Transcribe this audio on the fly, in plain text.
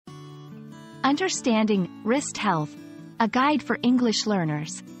Understanding Wrist Health, a guide for English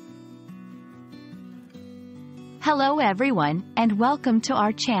learners. Hello everyone, and welcome to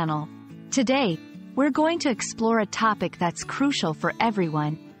our channel. Today, we're going to explore a topic that's crucial for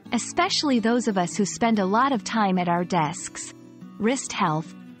everyone, especially those of us who spend a lot of time at our desks: wrist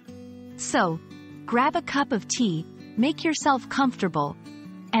health. So, grab a cup of tea, make yourself comfortable,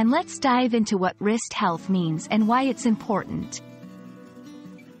 and let's dive into what wrist health means and why it's important.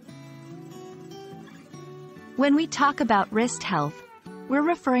 When we talk about wrist health, we're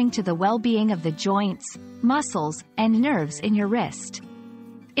referring to the well-being of the joints, muscles, and nerves in your wrist.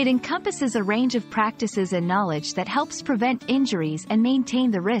 It encompasses a range of practices and knowledge that helps prevent injuries and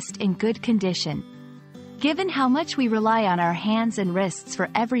maintain the wrist in good condition. Given how much we rely on our hands and wrists for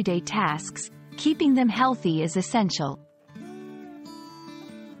everyday tasks, keeping them healthy is essential.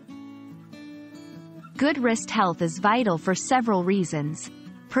 Good wrist health is vital for several reasons.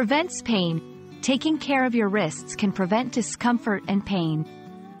 Prevents pain. Taking care of your wrists can prevent discomfort and pain.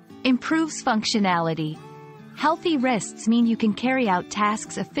 Improves functionality. Healthy wrists mean you can carry out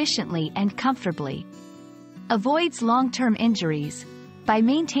tasks efficiently and comfortably. Avoids long-term injuries. By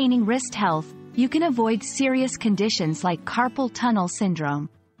maintaining wrist health, you can avoid serious conditions like carpal tunnel syndrome.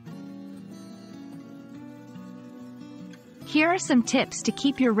 Here are some tips to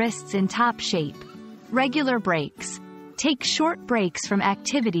keep your wrists in top shape. Regular breaks. Take short breaks from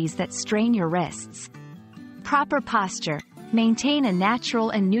activities that strain your wrists. Proper posture. Maintain a natural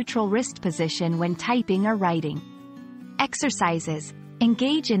and neutral wrist position when typing or writing. Exercises.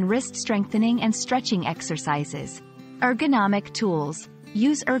 Engage in wrist strengthening and stretching exercises. Ergonomic tools.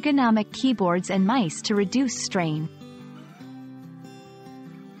 Use ergonomic keyboards and mice to reduce strain.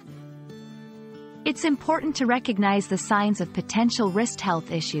 It's important to recognize the signs of potential wrist health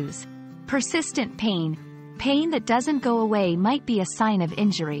issues. Persistent pain. Pain that doesn't go away might be a sign of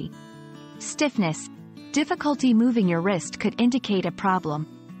injury. Stiffness. Difficulty moving your wrist could indicate a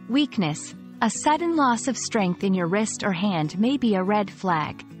problem. Weakness. A sudden loss of strength in your wrist or hand may be a red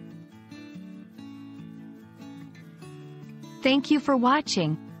flag. Thank you for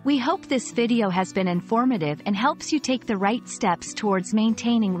watching. We hope this video has been informative and helps you take the right steps towards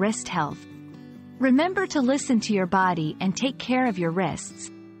maintaining wrist health. Remember to listen to your body and take care of your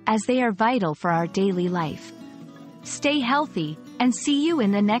wrists, as they are vital for our daily life. Stay healthy, and see you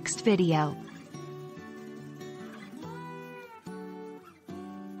in the next video.